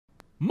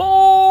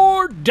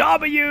More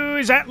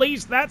W's, at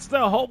least that's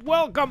the hope.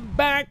 Welcome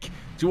back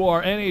to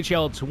our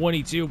NHL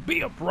 22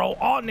 Be a Pro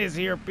on this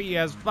here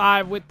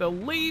PS5 with the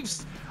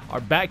Leafs. Our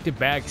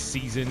back-to-back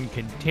season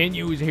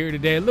continues here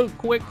today. A little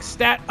quick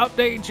stat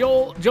update.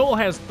 Joel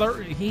has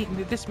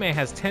this man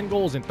has 10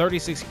 goals in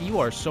 36. You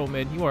are so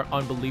mid. You are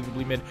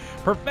unbelievably mid.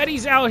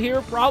 Perfetti's out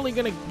here, probably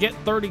gonna get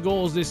 30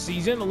 goals this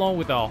season, along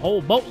with a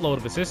whole boatload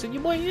of assists. And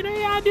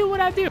I do what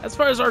I do. As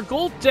far as our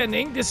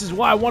goaltending, this is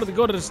why I wanted to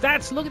go to the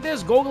stats. Look at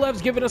this.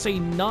 Gogolev's giving us a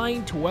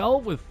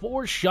 9-12 with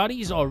 4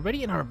 shutties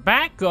already, and our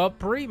backup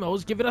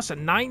Primo's giving us a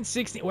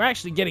 9-16. We're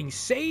actually getting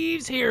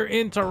saves here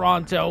in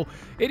Toronto.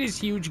 It is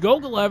huge.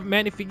 Gogolev,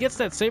 man, if he gets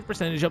that save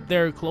percentage up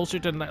there closer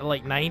to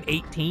like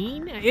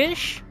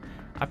 918-ish,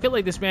 I feel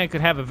like this man could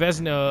have a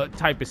Vezina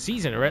type of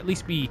season, or at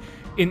least be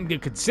in the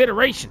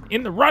consideration,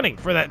 in the running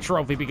for that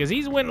trophy, because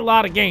he's winning a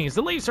lot of games.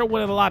 The Leafs are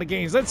winning a lot of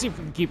games. Let's see if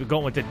we can keep it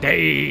going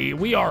today.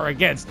 We are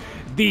against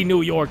the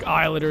New York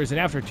Islanders, and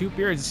after 2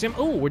 periods of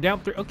we're down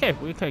 3. Okay,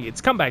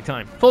 it's comeback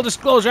time. Full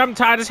disclosure, I'm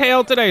tired as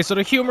hell today, so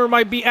the humor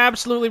might be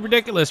absolutely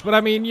ridiculous, but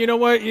I mean, you know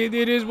what? It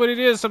is what it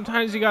is.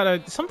 Sometimes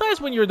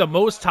when you're the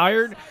most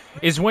tired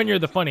is when you're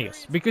the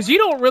funniest, because you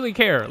don't really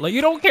care. Like,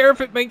 you don't care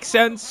if it makes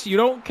sense. You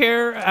don't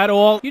care at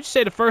all. You just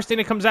say the first thing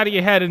that comes out of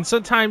your head, and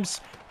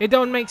sometimes it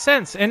don't make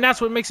sense, and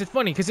that's what makes it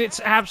funny, because it's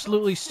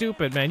absolutely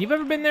stupid, man. You've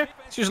ever been there?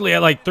 It's usually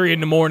at like 3 in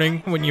the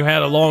morning when you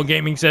had a long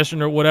gaming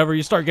session or whatever.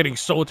 You start getting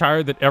so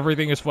tired that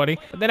everything is funny.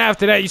 But then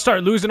after that, you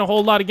start losing a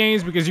whole lot of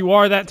games because you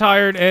are that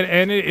tired,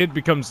 and it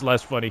becomes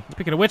less funny.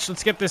 Speaking of which,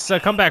 let's get this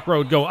comeback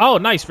road go. Oh,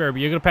 nice,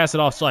 Farabee. You're going to pass it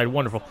offside.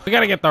 Wonderful. We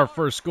got to get our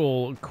first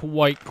goal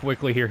quite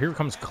quickly here. Here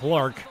comes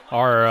Clark,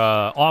 our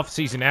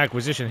off-season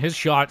acquisition. His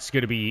shot's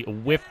going to be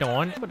whiffed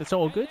on, but it's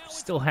all good.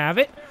 Still have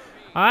it.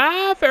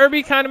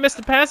 Farabee kind of missed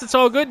the pass. It's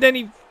all good. Then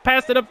he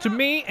passed it up to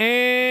me,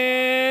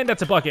 and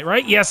that's a bucket,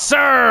 right? Yes,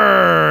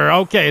 sir!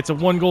 Okay, it's a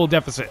 1-goal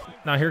deficit.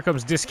 Now here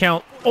comes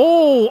discount.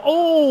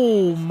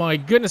 Oh my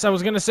goodness. I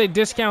was going to say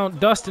discount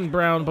Dustin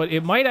Brown, but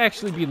it might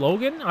actually be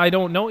Logan. I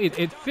don't know.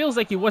 It feels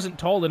like he wasn't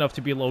tall enough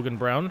to be Logan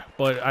Brown,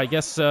 but I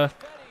guess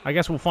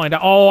we'll find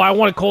out. Oh, I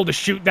wanted Cole to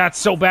shoot that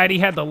so bad. He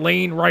had the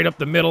lane right up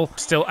the middle.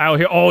 Still out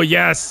here. Oh,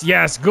 yes.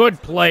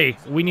 Good play.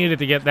 We needed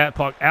to get that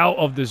puck out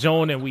of the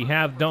zone, and we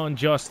have done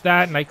just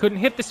that. And I couldn't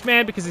hit this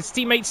man because his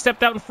teammate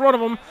stepped out in front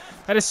of him.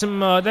 That is some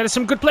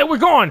good play. We're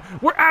gone.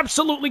 We're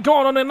absolutely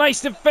gone on a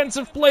nice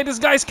defensive play. This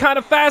guy's kind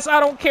of fast. I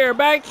don't care.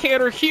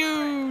 Backhander.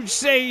 Huge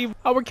save.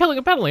 Oh, we're killing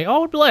a penalty.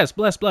 Oh, bless.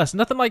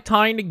 Nothing like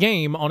tying the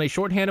game on a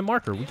shorthanded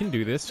marker. We can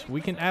do this. We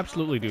can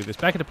absolutely do this.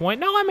 Back at the point.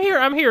 No,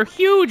 I'm here.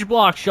 Huge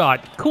block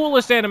shot.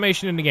 Coolest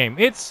animation in the game.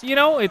 It's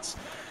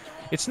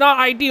not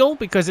ideal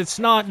because it's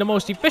not the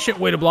most efficient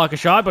way to block a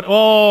shot, but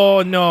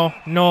oh, no.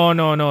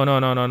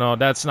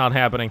 That's not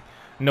happening.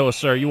 No,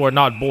 sir. You are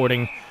not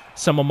boarding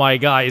some of my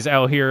guys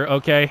out here,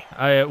 okay?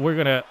 We're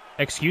gonna...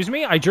 Excuse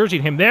me? I jerseyed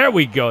him. There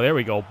we go.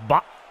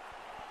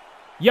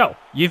 Yo,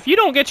 if you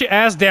don't get your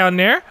ass down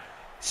there,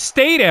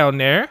 stay down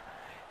there,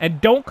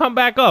 and don't come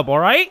back up, all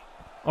right?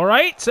 All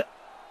right? So,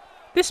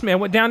 this man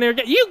went down there.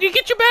 You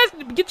get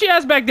your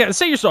ass back down.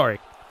 Say you're sorry.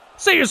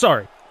 Say you're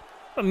sorry.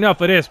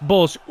 Enough of this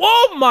bullshit.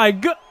 Oh my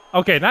god.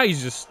 Okay, now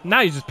he's just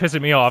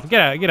pissing me off.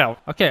 Get out.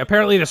 Okay,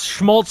 apparently the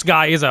Schmaltz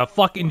guy is a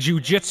fucking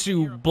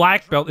Ju-jitsu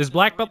black belt. Is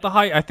black belt the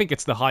high? I think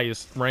it's the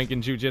highest rank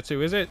in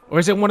Ju-jitsu, is it? Or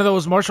is it one of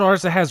those martial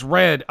arts that has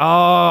red?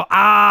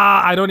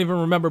 I don't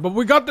even remember. But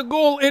we got the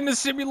goal in the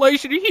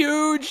simulation.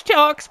 Huge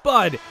talk,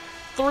 Spud.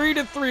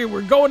 3-3.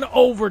 We're going to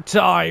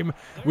overtime,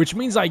 which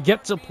means I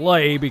get to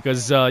play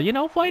because,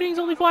 fighting's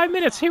only 5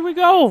 minutes. Here we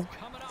go.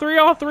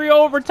 3-on-3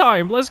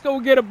 overtime. Let's go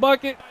get a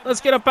bucket.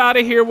 Let's get up out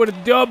of here with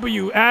a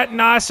W at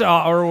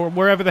Nassau or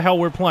wherever the hell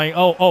we're playing.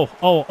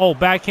 Oh,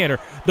 backhander.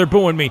 They're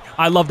booing me.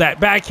 I love that.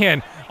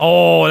 Backhand.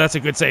 Oh, that's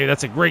a good save.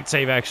 That's a great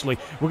save, actually.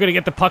 We're going to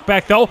get the puck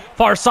back, though.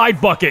 Far side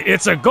bucket.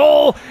 It's a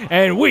goal,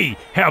 and we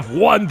have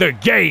won the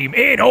game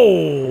in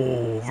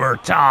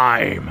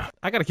overtime.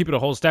 I got to keep it a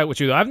whole stat with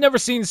you, though. I've never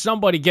seen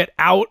somebody get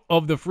out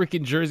of the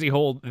freaking jersey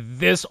hold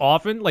this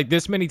often, like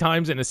this many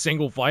times in a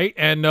single fight,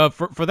 and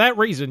for that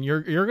reason,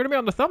 you're going to be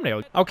on the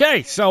thumbnail.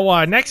 Okay,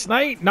 so next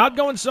night, not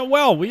going so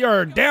well. We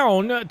are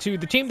down to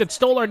the team that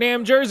stole our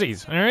damn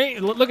jerseys, all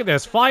right? Look at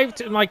this.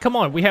 5-2, come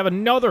on. We have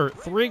another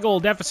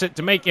 3-goal deficit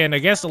to make, and I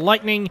guess the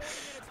Lightning,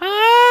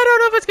 I don't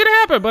know if it's going to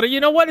happen, but you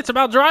know what? It's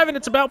about driving.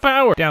 It's about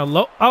power. Down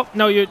low. Oh,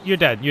 no, you're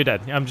dead.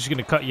 I'm just going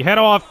to cut your head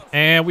off,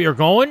 and we are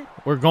going.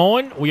 We're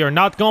going. We are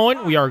not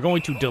going. We are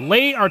going to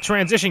delay our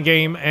transition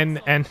game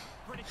and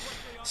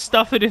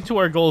stuff it into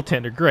our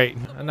goaltender. Great.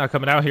 I'm not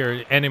coming out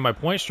here ending my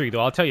point streak,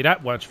 though. I'll tell you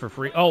that much for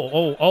free.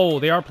 Oh,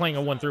 they are playing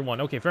a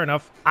 1-3-1. Okay, fair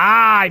enough.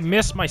 I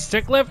missed my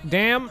stick lift.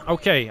 Damn.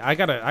 Okay, I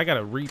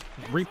gotta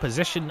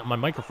reposition my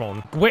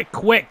microphone.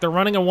 Quick. They're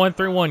running a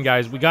 1-3-1,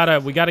 guys. We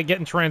gotta get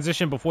in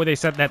transition before they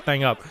set that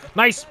thing up.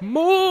 Nice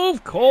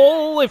move,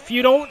 Cole. If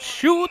you don't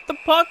shoot the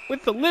puck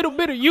with a little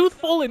bit of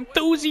youthful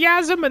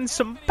enthusiasm and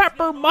some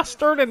pepper,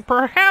 mustard, and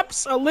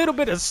perhaps a little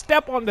bit of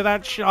step onto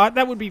that shot,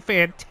 that would be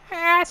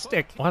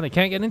fantastic. Wow, they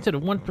can't get into the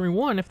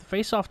 1-3-1 if the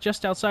face-off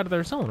just outside of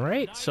their zone,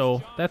 right?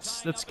 So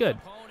that's good.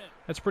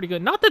 That's pretty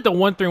good. Not that the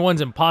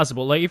 1-3-1's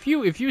impossible. Like if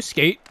you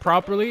skate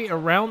properly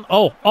around.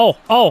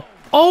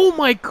 Oh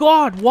my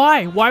God!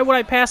 Why? Why would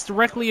I pass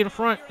directly in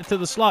front to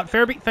the slot?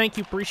 Fairby, thank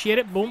you, appreciate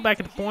it. Boom, back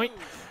at the point.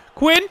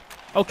 Quinn.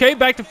 Okay,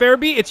 back to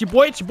Fairby. It's your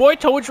boy,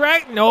 toe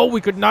drag. No, we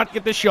could not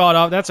get the shot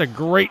off. That's a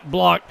great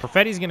block.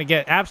 Perfetti's going to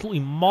get absolutely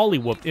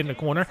molly-whooped in the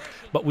corner,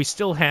 but we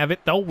still have it,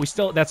 though.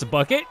 That's a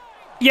bucket.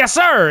 Yes,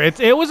 sir.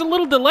 It was a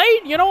little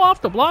delayed, you know,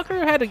 off the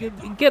blocker. Had to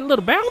get a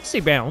little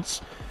bouncy bounce,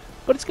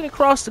 but it's going to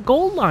cross the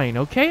goal line,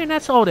 okay? And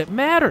that's all that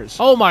matters.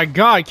 Oh, my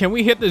God. Can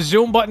we hit the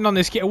zoom button on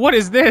this kid? What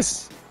is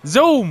this?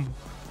 Zoom.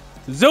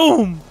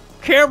 Zoom.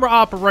 Camera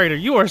operator.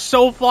 You are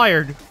so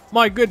fired.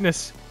 My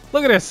goodness.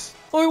 Look at this.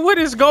 What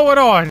is going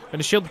on?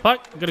 Gonna shield the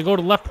puck. Gonna go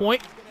to left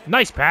point.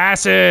 Nice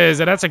passes.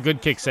 And that's a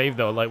good kick save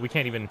though. Like we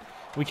can't even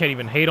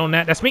hate on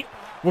that. That's me.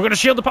 We're gonna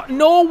shield the puck.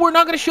 No, we're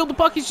not gonna shield the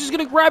puck. He's just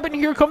gonna grab it, and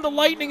here come the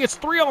Lightning. It's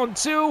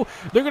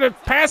 3-on-2. They're gonna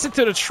pass it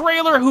to the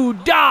trailer, who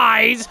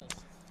dies.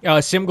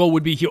 Sim goal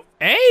would be here.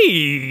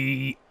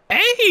 Hey,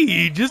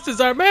 just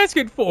as I'm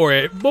asking for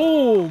it.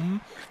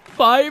 Boom.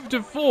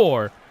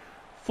 5-4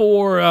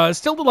 for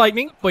still the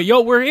Lightning. But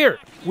yo, we're here.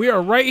 We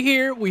are right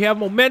here. We have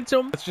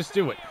momentum. Let's just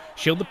do it.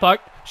 Shield the puck.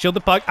 Shield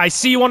the puck. I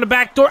see you on the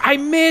back door. I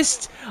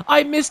missed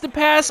the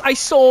pass. I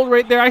sold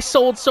right there. I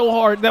sold so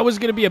hard. That was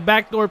going to be a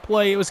backdoor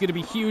play. It was going to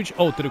be huge.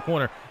 Oh, to the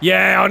corner.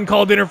 Yeah,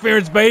 uncalled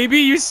interference,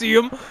 baby. You see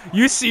him.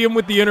 You see him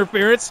with the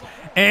interference.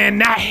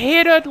 And that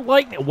hit a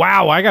Lightning.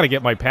 Wow, I got to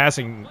get my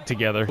passing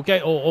together.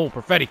 Okay,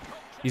 Perfetti.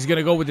 He's going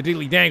to go with the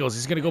diddly dangles.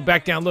 He's going to go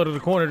back down low to the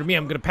corner to me.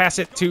 I'm going to pass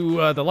it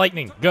to the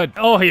Lightning. Good.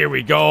 Oh, here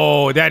we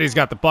go. Daddy's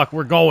got the puck.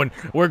 We're going.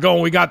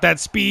 We got that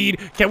speed.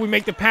 Can we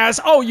make the pass?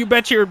 Oh, you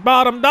bet your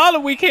bottom dollar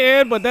we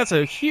can. But that's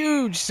a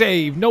huge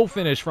save. No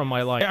finish from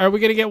my line. Are we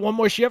going to get one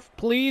more shift,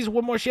 please?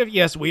 One more shift?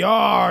 Yes, we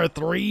are.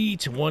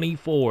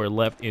 3:24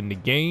 left in the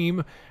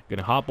game. Going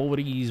to hop over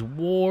these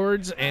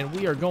wards, and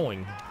we are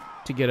going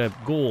to get a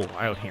goal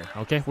out here.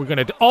 Okay, we're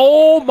gonna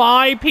oh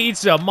my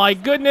pizza, my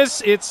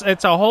goodness, it's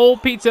a whole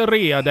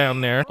pizzeria down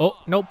there. Oh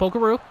no,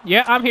 Pokeroo.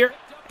 Yeah, I'm here.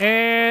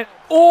 And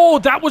oh,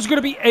 that was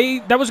gonna be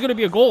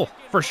a goal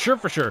for sure.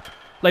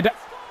 Like that,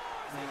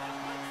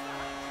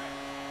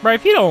 right?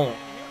 If you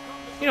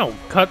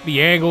don't cut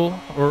the angle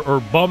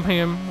or bump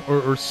him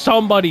or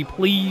somebody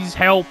please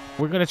help,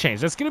 we're gonna change.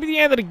 That's gonna be the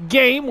end of the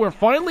game. We're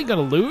finally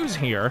gonna lose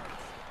here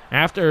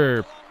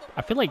after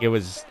I feel like it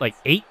was like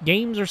 8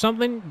 games or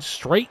something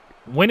straight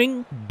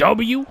winning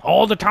W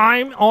all the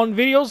time on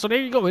video. So there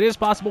you go. It is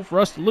possible for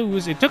us to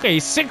lose. It took a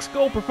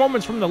 6-goal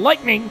performance from the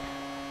Lightning,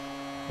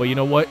 but you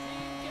know what?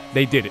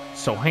 They did it.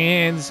 So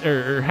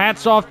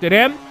hats off to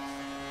them.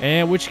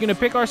 And we're just gonna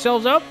pick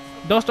ourselves up,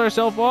 dust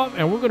ourselves off,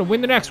 and we're gonna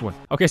win the next one.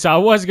 Okay, so I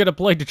was gonna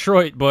play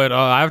Detroit, but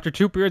after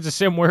 2 periods of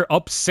sim, we're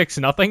up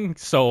 6-0.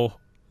 So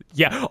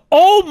yeah.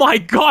 Oh my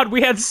God,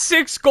 we had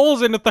 6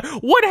 goals in the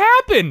what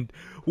happened?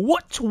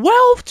 What,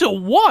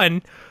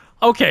 12-1?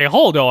 Okay,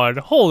 hold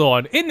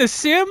on. In the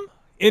sim.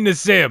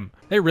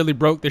 They really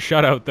broke the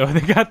shutout though.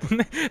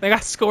 They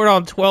got scored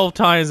on 12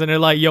 times, and they're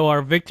like, "Yo,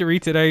 our victory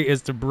today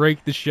is to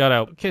break the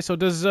shutout." Okay, so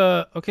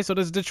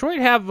does Detroit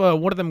have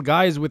one of them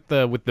guys with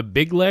the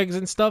big legs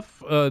and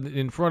stuff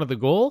in front of the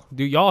goal?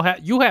 Do y'all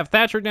have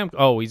Thatcher Demko?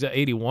 Oh, he's at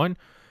 81.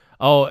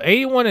 Oh,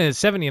 81 and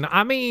 70. And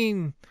I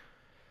mean,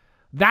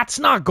 that's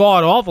not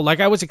god awful. Like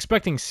I was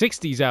expecting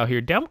 60s out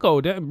here.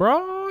 Demko,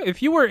 bro,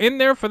 if you were in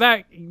there for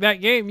that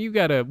game, you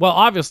gotta. Well,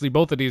 obviously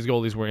both of these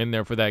goalies were in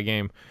there for that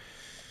game.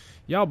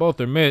 Y'all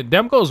both are mid.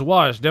 Demko's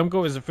washed.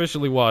 Demko is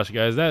officially washed,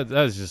 guys.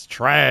 That's just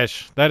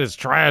trash. That is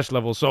trash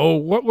level. So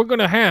what we're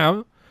gonna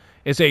have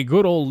is a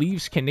good old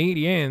Leafs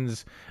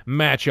Canadiens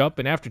matchup,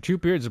 and after 2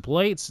 periods of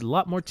play, it's a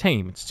lot more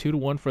tame. It's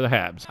 2-1 for the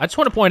Habs. I just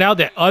want to point out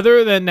that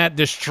other than that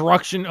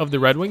destruction of the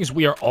Red Wings,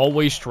 we are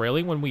always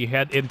trailing when we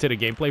head into the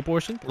gameplay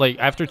portion. Like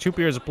after 2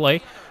 periods of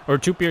play or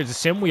 2 periods of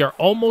sim, we are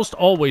almost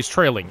always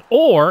trailing,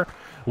 or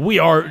we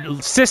are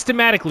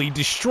systematically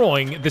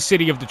destroying the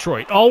city of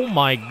Detroit. Oh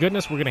my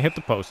goodness, we're gonna hit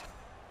the post.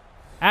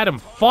 Adam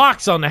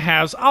Fox on the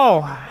Habs.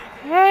 Oh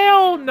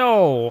hell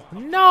no,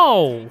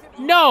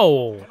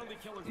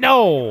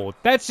 no,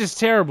 that's just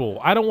terrible.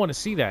 I don't want to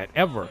see that,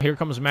 ever. Here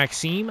comes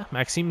Maxime.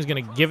 Maxime is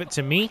going to give it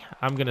to me.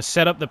 I'm going to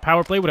set up the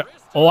power play with a...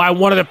 Oh, I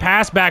wanted a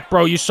pass back,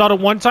 bro. You saw the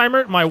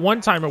one-timer? My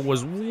one-timer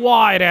was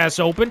wide-ass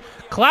open.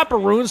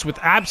 Clapperoons with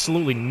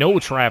absolutely no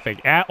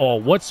traffic at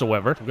all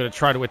whatsoever. I'm going to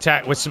try to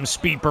attack with some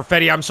speed.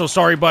 Perfetti, I'm so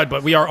sorry, bud,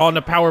 but we are on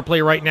the power play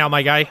right now,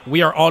 my guy.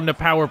 We are on the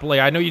power play.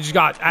 I know you just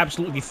got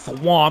absolutely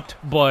swamped,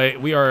 but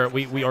we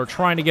are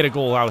trying to get a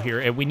goal out here,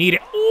 and we need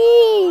it.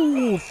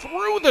 Ooh,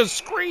 through the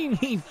screen,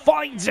 he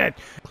finds it.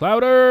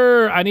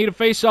 Clouder, I need a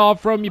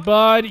face-off from you,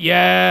 bud.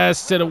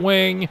 Yes, to the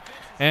wing.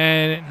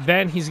 And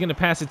then he's going to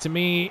pass it to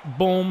me.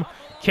 Boom.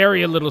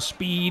 Carry a little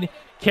speed.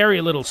 Carry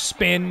a little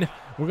spin.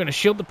 We're going to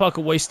shield the puck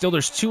away. Still,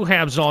 there's 2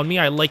 Habs on me.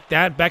 I like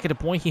that. Back at the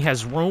point, he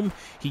has room.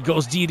 He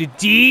goes D to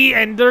D,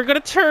 and they're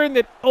going to turn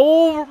it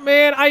over.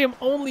 Man, I am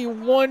only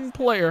 1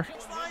 player.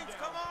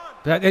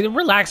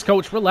 Relax,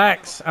 coach.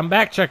 Relax. I'm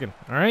back checking.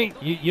 All right.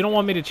 You don't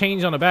want me to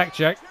change on the back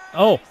check.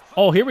 Oh,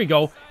 here we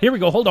go. Here we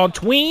go. Hold on.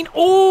 Tween.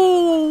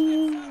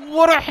 Oh,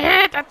 what a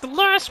hit at the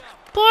last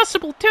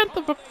possible 10th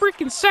of a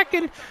freaking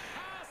second.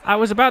 I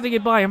was about to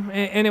get by him,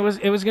 and it was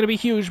going to be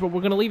huge, but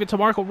we're going to leave it to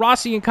Marco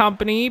Rossi and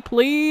company.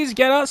 Please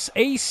get us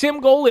a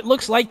sim goal. It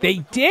looks like they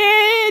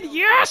did.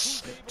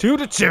 Yes!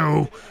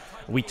 2-2.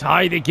 We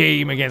tie the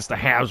game against the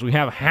Habs. We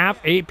have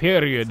half a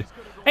period.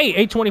 Hey,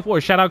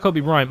 824, shout out Kobe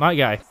Bryant, my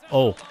guy.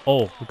 Oh,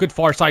 good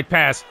far side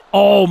pass.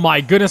 Oh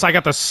my goodness, I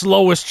got the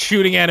slowest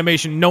shooting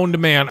animation known to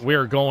man. We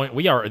are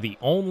the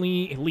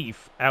only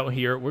Leaf out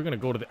here. We're going to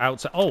go to the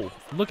outside. Oh,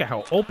 look at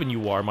how open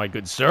you are, my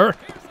good sir.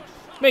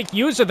 Make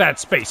use of that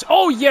space.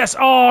 Oh, yes.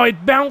 Oh,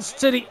 it bounced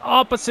to the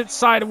opposite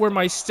side of where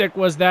my stick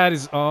was. That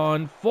is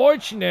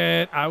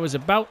unfortunate. I was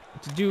about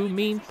to do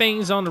mean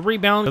things on the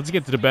rebound. Let's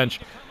get to the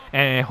bench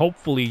and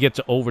hopefully get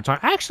to overtime.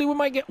 Actually, we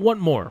might get one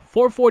more.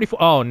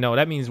 444. Oh, no,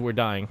 that means we're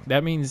dying.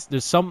 That means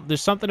there's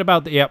something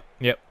about the...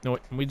 Yep. No,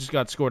 we just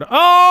got scored.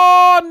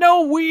 Oh,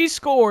 no, we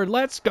scored.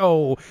 Let's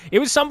go. It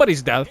was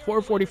somebody's death.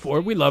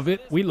 444. We love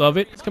it.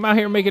 Let's come out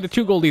here and make it a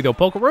 2-goal lead, though.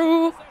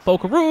 Pokeroo.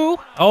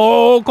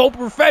 Oh, Cole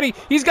Perfetti.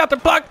 He's got the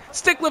puck.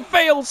 Stickler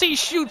fails. He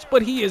shoots,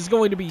 but he is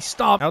going to be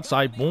stopped.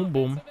 Outside.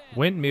 Boom.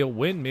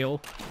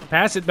 Windmill.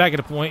 Pass it back at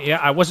the point. Yeah,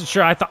 I wasn't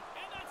sure. I thought...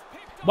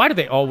 Why do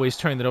they always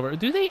turn it over?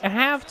 Do they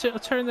have to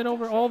turn it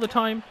over all the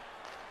time,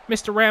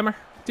 Mr. Rammer?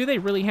 Do they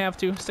really have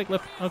to? Stick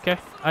lift. Okay.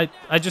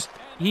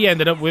 He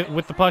ended up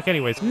with the puck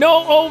anyways.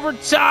 No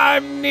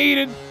overtime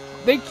needed.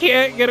 They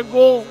can't get a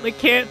goal. They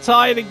can't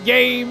tie the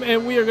game,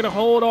 and we are going to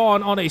hold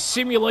on a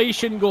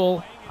simulation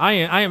goal. I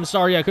am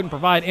sorry I couldn't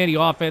provide any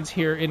offense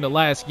here in the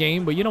last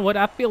game, but you know what?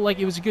 I feel like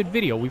it was a good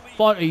video. We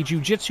fought a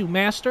Ju-jitsu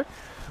master.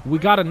 We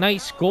got a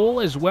nice goal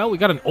as well. We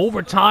got an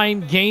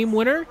overtime game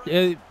winner,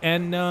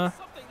 and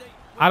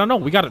I don't know.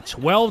 We got a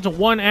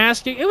 12-1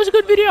 asking. It was a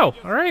good video.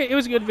 All right. It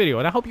was a good video,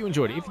 and I hope you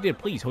enjoyed it. If you did,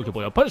 please hook your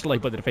boy up. Punch the like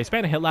button to the face,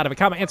 fan, and hit a lot of a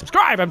comment and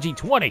subscribe. I'm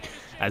G20.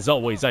 As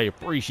always, I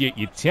appreciate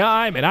your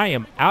time, and I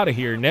am out of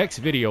here. Next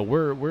video,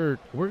 we're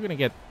gonna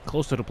get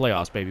close to the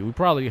playoffs, baby. We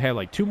probably have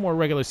like 2 more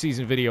regular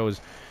season videos,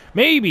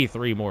 maybe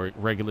 3 more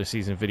regular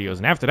season videos,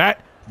 and after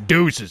that,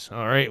 deuces.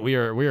 All right. We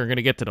are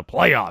gonna get to the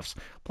playoffs.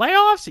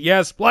 Playoffs?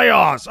 Yes,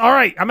 playoffs. All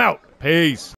right. I'm out. Peace.